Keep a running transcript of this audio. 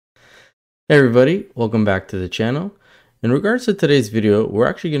Hey everybody, welcome back to the channel. In regards to today's video, we're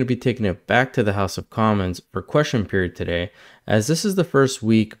actually going to be taking it back to the House of Commons for question period today, as this is the first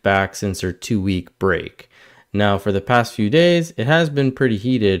week back since their 2-week break. Now, for the past few days, it has been pretty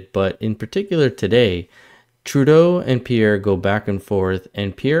heated, but in particular today, Trudeau and Pierre go back and forth,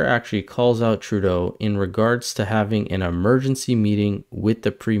 and Pierre actually calls out Trudeau in regards to having an emergency meeting with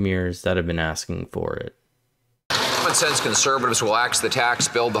the premiers that have been asking for it. Common sense conservatives will axe the tax,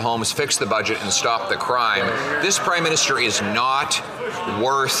 build the homes, fix the budget, and stop the crime. This prime minister is not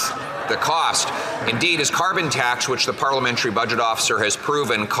worth the cost. Indeed, his carbon tax, which the parliamentary budget officer has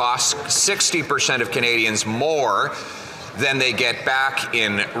proven costs 60% of Canadians more than they get back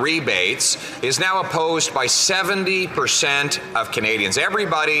in rebates, is now opposed by 70% of Canadians.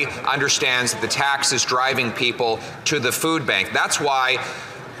 Everybody understands that the tax is driving people to the food bank. That's why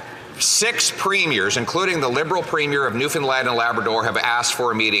 6 premiers, including the Liberal Premier of Newfoundland and Labrador, have asked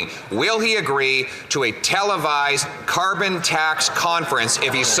for a meeting. Will he agree to a televised carbon tax conference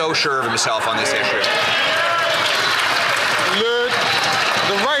if he's so sure of himself on this issue?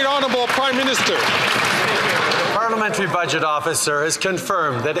 The Right Honourable Prime Minister. Parliamentary Budget Officer has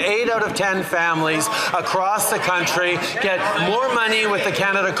confirmed that 8 out of 10 families across the country get more money with the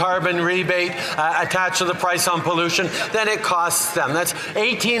Canada Carbon Rebate attached to the price on pollution than it costs them. That's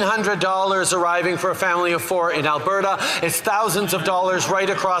 $1,800 arriving for a family of 4 in Alberta. It's thousands of dollars right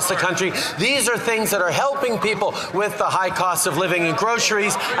across the country. These are things that are helping people with the high cost of living and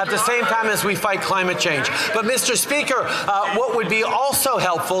groceries at the same time as we fight climate change. But Mr. Speaker, what would be also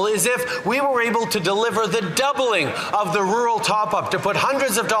helpful is if we were able to deliver the doubling of the rural top-up to put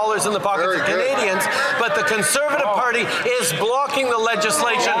hundreds of dollars in the pockets of Canadians, but the Conservative Party is blocking the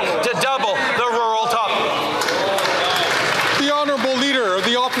legislation to double the rural top-up. The Honourable Leader of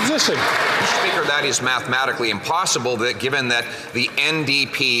the Opposition. Mr. Speaker, that is mathematically impossible, given that the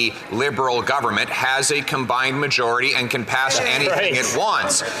NDP Liberal government has a combined majority and can pass anything it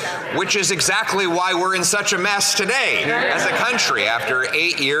wants, which is exactly why we're in such a mess today as a country. After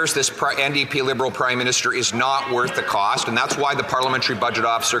 8 years, this NDP Liberal Prime Minister is not worth the cost, and that's why the Parliamentary Budget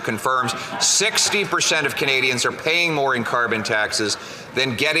Officer confirms 60% of Canadians are paying more in carbon taxes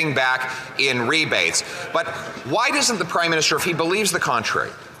than getting back in rebates. But why doesn't the Prime Minister, if he believes the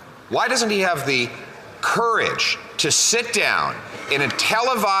contrary, why doesn't he have the courage to sit down in a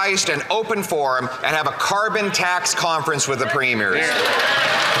televised and open forum and have a carbon tax conference with the premiers?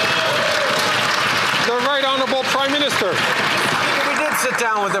 The Right Honourable Prime Minister. We did sit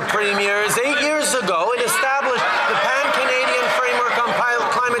down with the premiers 8 years ago and established the Pan-Canadian Framework on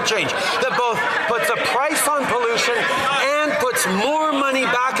Climate Change that both puts a price on pollution and puts more money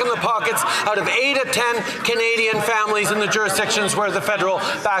back in the pockets out of 8 of 10 Canadian families in the jurisdictions where the federal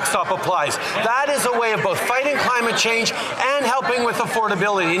backstop applies. That is a way of both fighting climate change and helping with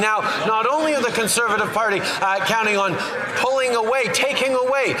affordability. Now, not only are the Conservative Party counting on taking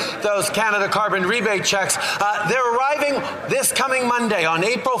away those Canada Carbon Rebate checks, they're arriving this coming Monday on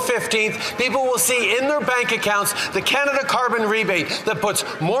April 15th. People will see in their bank accounts the Canada Carbon Rebate that puts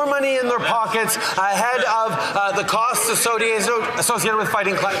more money in their pockets ahead of the costs associated with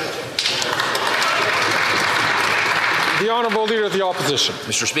fighting climate. The Honourable Leader of the Opposition.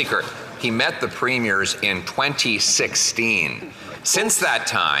 Mr. Speaker, he met the premiers in 2016. Since that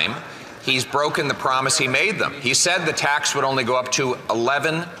time, he's broken the promise he made them. He said the tax would only go up to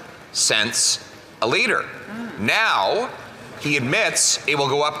 11 cents a litre. Now, he admits it will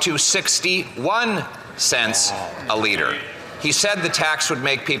go up to 61 cents a litre. He said the tax would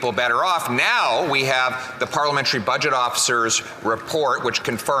make people better off. Now we have the Parliamentary Budget Officer's report, which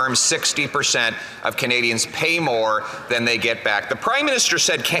confirms 60% of Canadians pay more than they get back. The Prime Minister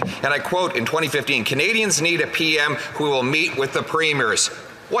said, and I quote in 2015, "Canadians need a PM who will meet with the premiers."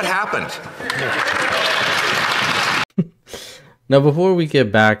 What happened? Now, before we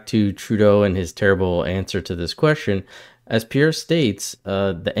get back to Trudeau and his terrible answer to this question, as Pierre states,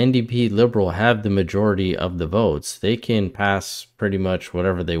 the NDP Liberal have the majority of the votes. They can pass pretty much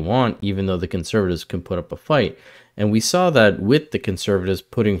whatever they want, even though the Conservatives can put up a fight. And we saw that with the Conservatives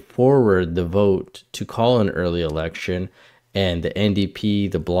putting forward the vote to call an early election, and the NDP,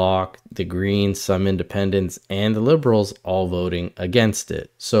 the Bloc, the Greens, some Independents, and the Liberals all voting against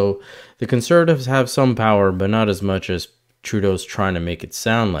it. So the Conservatives have some power, but not as much as Trudeau's trying to make it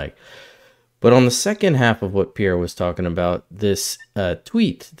sound like. But on the second half of what Pierre was talking about, this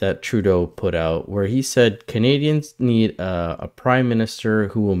tweet that Trudeau put out where he said Canadians need a prime minister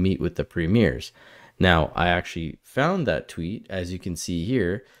who will meet with the premiers. Now, I actually found that tweet, as you can see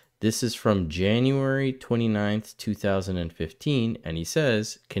here. This is from January 29th, 2015, and he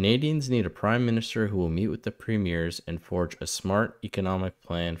says, Canadians need a prime minister who will meet with the premiers and forge a smart economic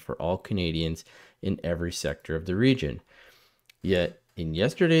plan for all Canadians in every sector of the region. Yet, in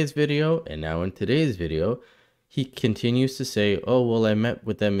yesterday's video, and now in today's video, he continues to say, oh, well, I met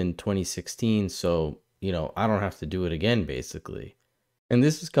with them in 2016, so, I don't have to do it again, basically. And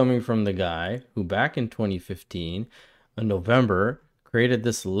this is coming from the guy who back in 2015, in November, created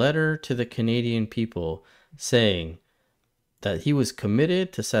this letter to the Canadian people saying that he was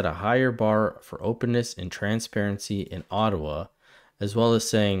committed to set a higher bar for openness and transparency in Ottawa, as well as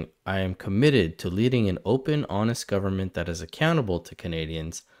saying, I am committed to leading an open, honest government that is accountable to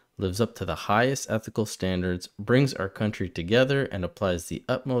Canadians, lives up to the highest ethical standards, brings our country together, and applies the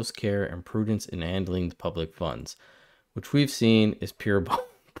utmost care and prudence in handling the public funds, which we've seen is pure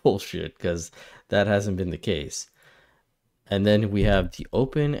bullshit, because that hasn't been the case. And then we have the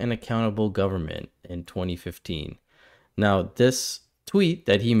open and accountable government in 2015. Now, this tweet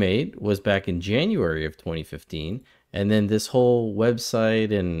that he made was back in January of 2015. And then this whole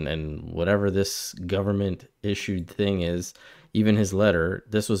website and whatever this government issued thing is, even his letter,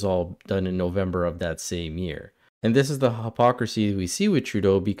 this was all done in November of that same year. And this is the hypocrisy we see with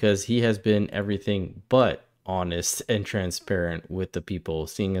Trudeau, because he has been everything but honest and transparent with the people,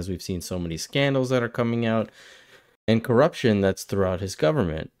 seeing as we've seen so many scandals that are coming out and corruption that's throughout his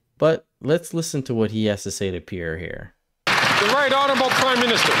government. But let's listen to what he has to say to Pierre here. The Right Honourable Prime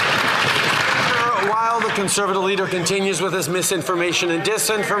Minister. While the Conservative leader continues with his misinformation and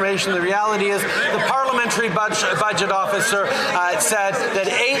disinformation, the reality is the parliamentary budget officer said that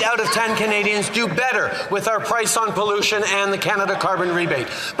 8 out of 10 Canadians do better with our price on pollution and the Canada carbon rebate.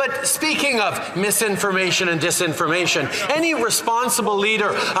 But speaking of misinformation and disinformation, any responsible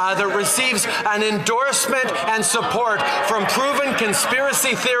leader that receives an endorsement and support from proven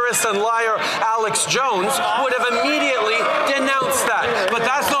conspiracy theorist and liar Alex Jones would have immediately denounced that. But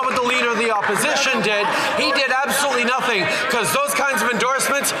that's not what the leader of the opposition did. He did absolutely nothing, because those kinds of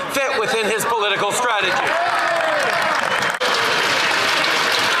endorsements fit within his political strategy.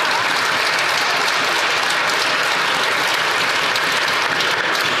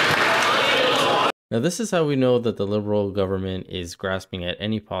 Now, this is how we know that the Liberal government is grasping at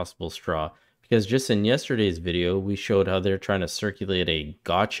any possible straw, because just in yesterday's video, we showed how they're trying to circulate a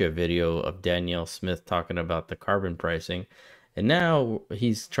gotcha video of Danielle Smith talking about the carbon pricing. And now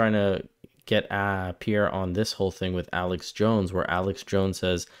he's trying to get Pierre on this whole thing with Alex Jones, where Alex Jones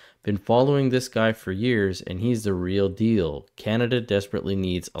has been following this guy for years, and he's the real deal. Canada desperately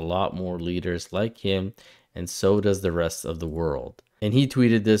needs a lot more leaders like him, and so does the rest of the world. And he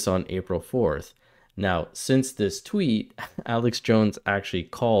tweeted this on April 4th. Now, since this tweet, Alex Jones actually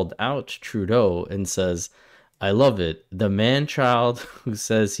called out Trudeau and says, I love it. The man-child who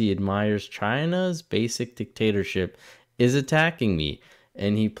says he admires China's basic dictatorship is attacking me.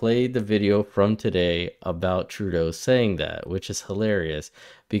 And he played the video from today about Trudeau saying that, which is hilarious,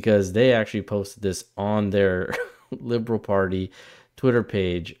 because they actually posted this on their Liberal Party Twitter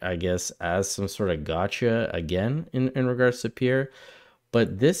page, I guess, as some sort of gotcha again in regards to Pierre.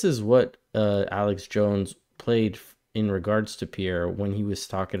 But this is what Alex Jones played in regards to Pierre when he was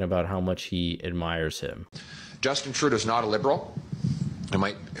talking about how much he admires him. Justin Trudeau's not a Liberal. It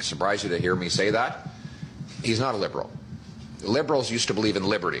might surprise you to hear me say that. He's not a Liberal. Liberals used to believe in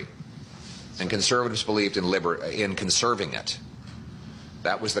liberty, and Conservatives believed in conserving it.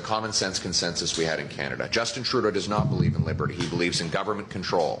 That was the common sense consensus we had in Canada. Justin Trudeau does not believe in liberty. He believes in government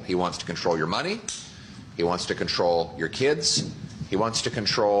control. He wants to control your money. He wants to control your kids. He wants to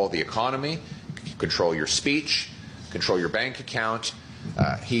control the economy, control your speech, control your bank account.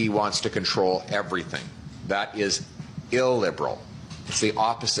 He wants to control everything. That is illiberal. It's the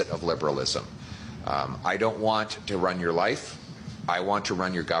opposite of liberalism. I don't want to run your life. I want to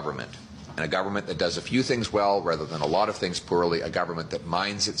run your government. And a government that does a few things well rather than a lot of things poorly. A government that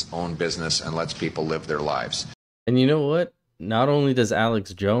minds its own business and lets people live their lives. And you know what? Not only does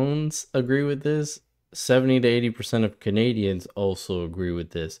Alex Jones agree with this, 70 to 80% of Canadians also agree with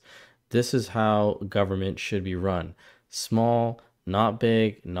this. This is how government should be run. Small, not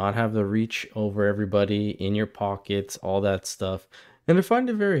big, not have the reach over everybody, in your pockets, all that stuff. And I find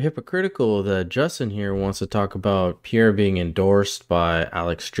it very hypocritical that Justin here wants to talk about Pierre being endorsed by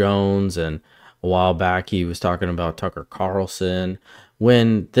Alex Jones, and a while back he was talking about Tucker Carlson,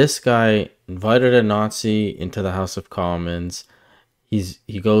 when this guy invited a Nazi into the House of Commons.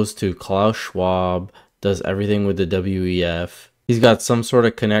 He goes to Klaus Schwab, does everything with the WEF. He's got some sort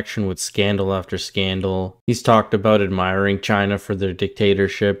of connection with scandal after scandal. He's talked about admiring China for their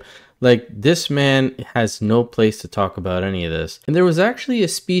dictatorship. Like, this man has no place to talk about any of this. And there was actually a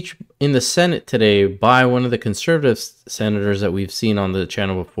speech in the Senate today by one of the conservative senators that we've seen on the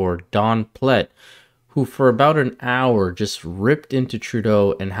channel before, Don Plett, who for about an hour just ripped into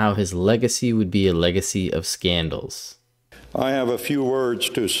Trudeau and how his legacy would be a legacy of scandals. I have a few words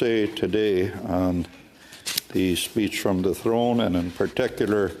to say today on the speech from the throne, and in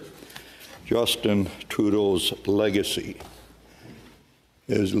particular, Justin Trudeau's legacy,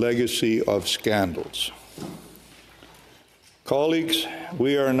 his legacy of scandals. Colleagues,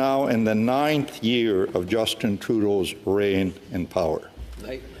 we are now in the 9th year of Justin Trudeau's reign in power.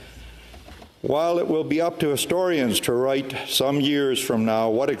 While it will be up to historians to write some years from now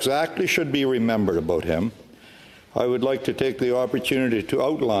what exactly should be remembered about him, I would like to take the opportunity to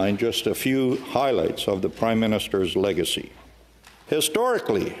outline just a few highlights of the Prime Minister's legacy.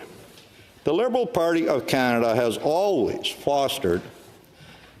 Historically, the Liberal Party of Canada has always fostered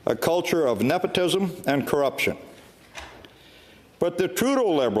a culture of nepotism and corruption. But the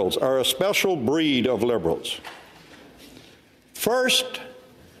Trudeau Liberals are a special breed of Liberals. First,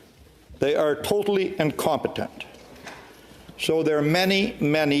 they are totally incompetent. So their many,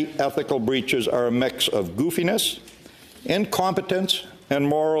 many ethical breaches are a mix of goofiness, incompetence, and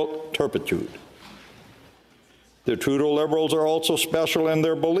moral turpitude. The Trudeau Liberals are also special in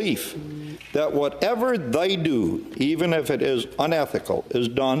their belief that whatever they do, even if it is unethical, is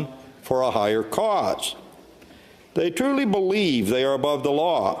done for a higher cause. They truly believe they are above the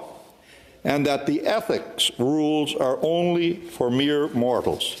law and that the ethics rules are only for mere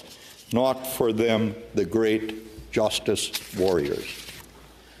mortals, not for them, the great justice warriors.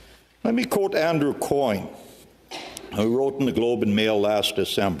 Let me quote Andrew Coyne, who wrote in the Globe and Mail last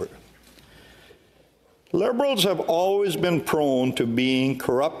December. Liberals have always been prone to being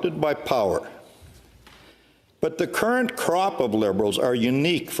corrupted by power, but the current crop of Liberals are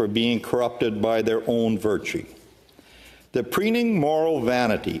unique for being corrupted by their own virtue. The preening moral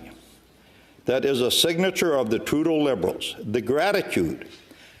vanity that is a signature of the Trudeau Liberals, the gratitude,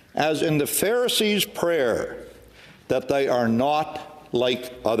 as in the Pharisees' prayer, that they are not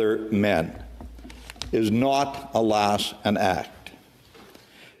like other men, is not, alas, an act.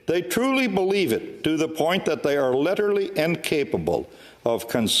 They truly believe it to the point that they are literally incapable of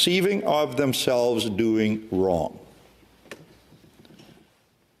conceiving of themselves doing wrong.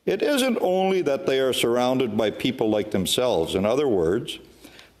 It isn't only that they are surrounded by people like themselves. In other words,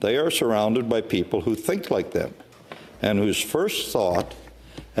 they are surrounded by people who think like them and whose first thought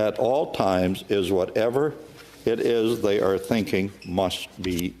at all times is whatever it is they are thinking must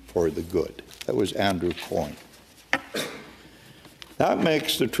be for the good. That was Andrew Coyne. That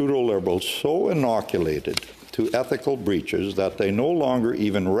makes the Trudeau Liberals so inoculated to ethical breaches that they no longer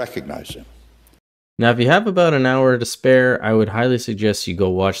even recognize him. Now, if you have about an hour to spare, I would highly suggest you go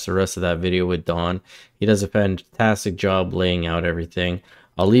watch the rest of that video with Don. He does a fantastic job laying out everything.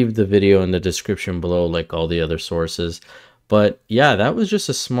 I'll leave the video in the description below like all the other sources. But yeah, that was just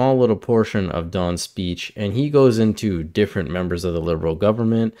a small little portion of Don's speech, and he goes into different members of the Liberal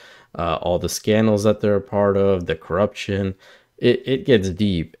government, all the scandals that they're a part of, the corruption. It gets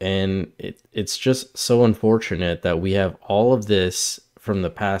deep, and it's just so unfortunate that we have all of this from the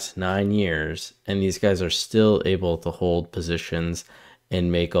past 9 years, and these guys are still able to hold positions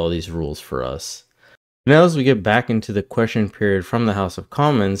and make all these rules for us. Now, as we get back into the question period from the House of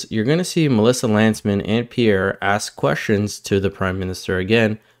Commons, you're going to see Melissa Lantsman and Pierre ask questions to the Prime Minister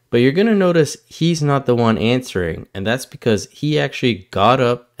again, but you're going to notice he's not the one answering, and that's because he actually got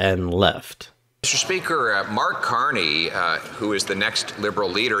up and left. Mr. Speaker, Mark Carney, who is the next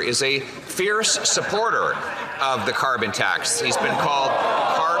Liberal leader, is a fierce supporter of the carbon tax. He's been called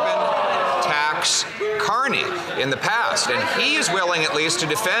Carbon Tax Carney in the past, and he is willing at least to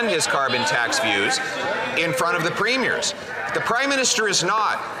defend his carbon tax views in front of the premiers. The Prime Minister is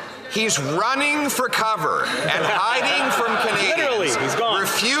not. He's running for cover and hiding from Canadians, He's gone.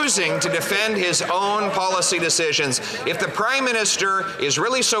 refusing to defend his own policy decisions. If the Prime Minister is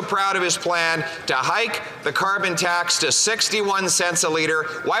really so proud of his plan to hike the carbon tax to 61 cents a litre,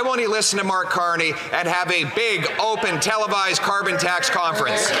 why won't he listen to Mark Carney and have a big, open, televised carbon tax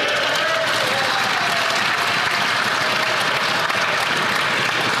conference?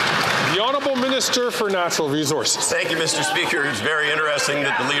 The Honourable Minister for Natural Resources. Thank you, Mr. Speaker. It's very interesting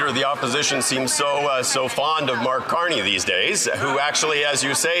that the Leader of the Opposition seems so fond of Mark Carney these days, who actually, as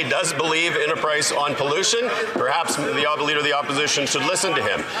you say, does believe in a price on pollution. Perhaps the Leader of the Opposition should listen to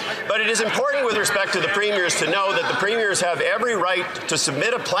him. But it is important with respect to the premiers to know that the premiers have every right to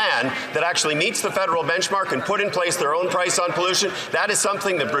submit a plan that actually meets the federal benchmark and put in place their own price on pollution. That is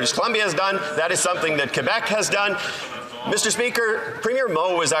something that British Columbia has done. That is something that Quebec has done. Mr. Speaker, Premier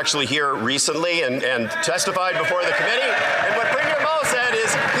Moe was actually here recently and testified before the committee. And what Premier Moe said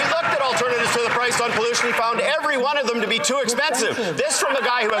is he looked at alternatives to the price on pollution. He found every one of them to be too expensive. This from a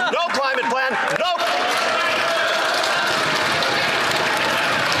guy who has no climate plan, no...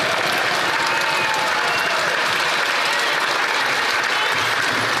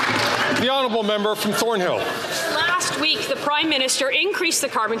 The honourable member from Thornhill. Last week, the Prime Minister increased the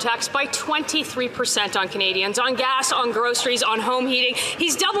carbon tax by 23% on Canadians, on gas, on groceries, on home heating.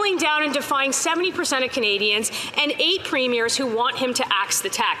 He's doubling down and defying 70% of Canadians and 8 premiers who want him to axe the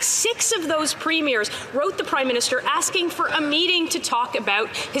tax. 6 of those premiers wrote the Prime Minister asking for a meeting to talk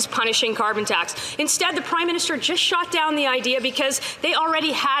about his punishing carbon tax. Instead, the Prime Minister just shot down the idea because they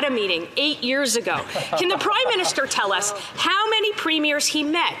already had a meeting 8 years ago. Can the Prime Minister tell us how many premiers he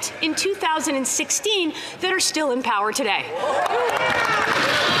met in 2016 that are still in power today?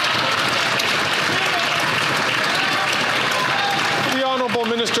 The Honourable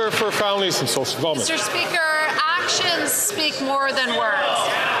Minister for Families and Social Development. Mr. Speaker, actions speak more than words.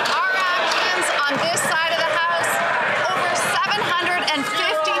 Our actions on this side of the House, over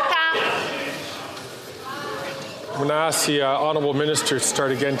 750,000. I'm going to ask the Honourable Minister to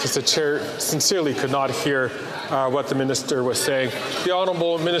start again because the Chair sincerely could not hear what the Minister was saying. The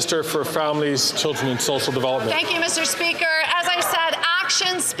Honourable Minister for Families, Children and Social Development. Thank you, Mr. Speaker. As I said,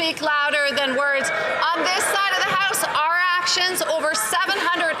 actions speak louder than words. On this side of the House, our actions, over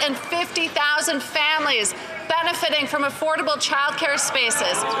 750,000 families benefiting from affordable childcare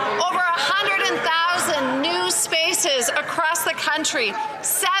spaces, over 100,000 new spaces across the country,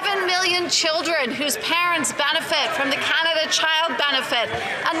 7 million children whose parents benefit from the Canada Child Benefit,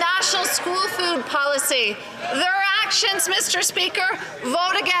 a national school food policy. Their actions, Mr. Speaker,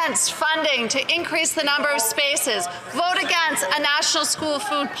 vote against funding to increase the number of spaces, vote against a national school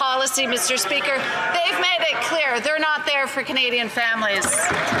food policy, Mr. Speaker. They've made it clear they're not there for Canadian families.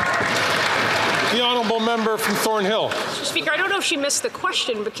 The Honourable Member from Thornhill. Mr. Speaker, I don't know if she missed the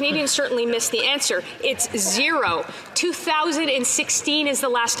question, but Canadians certainly missed the answer. It's 0. 2016 is the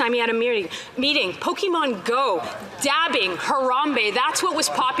last time he had a meeting. Pokemon Go, dabbing, Harambe, that's what was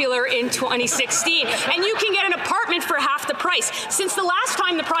popular in 2016. And you can get an apartment for half the price. Since the last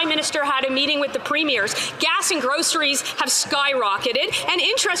time the Prime Minister had a meeting with the premiers, gas and groceries have skyrocketed and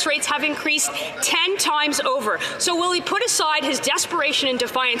interest rates have increased 10 times over. So will he put aside his desperation and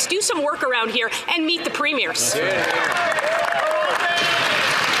defiance, do some work around here, and meet the premiers? Then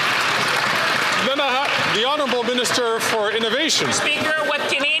the Honourable Minister for Innovation. Speaker, what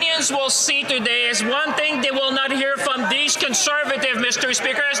Canadians will see today is one thing they will not hear from these conservative, Mr.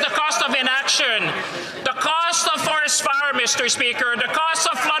 Speaker, is the cost of inaction. The cost of forest fire, Mr. Speaker, the cost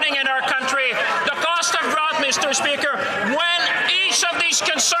of flooding in our country, the cost of drought, Mr. Speaker. When each of these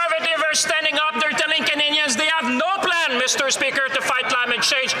conservatives are standing up, they're telling Canadians they have no plan, Mr. Speaker, to fight climate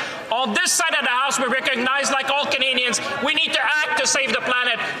change. On this side of the House, we recognize, like all Canadians, we need to act to save the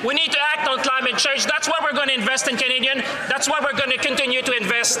planet. We need to act on climate change. That's why we're going to invest in Canadian. That's why we're going to continue to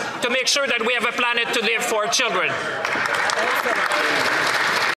invest to make sure that we have a planet to live for children.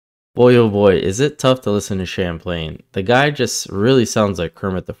 Boy, oh boy, is it tough to listen to Champlain. The guy just really sounds like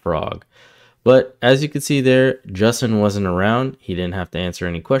Kermit the Frog. But as you can see there, Justin wasn't around. He didn't have to answer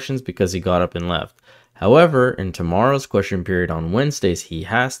any questions because he got up and left. However, in tomorrow's question period on Wednesdays, he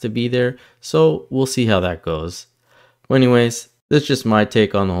has to be there, so we'll see how that goes. Well, anyways, that's just my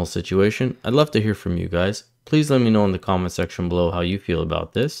take on the whole situation. I'd love to hear from you guys. Please let me know in the comment section below how you feel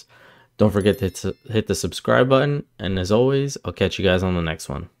about this. Don't forget to hit the subscribe button, and as always, I'll catch you guys on the next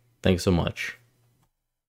one. Thanks so much.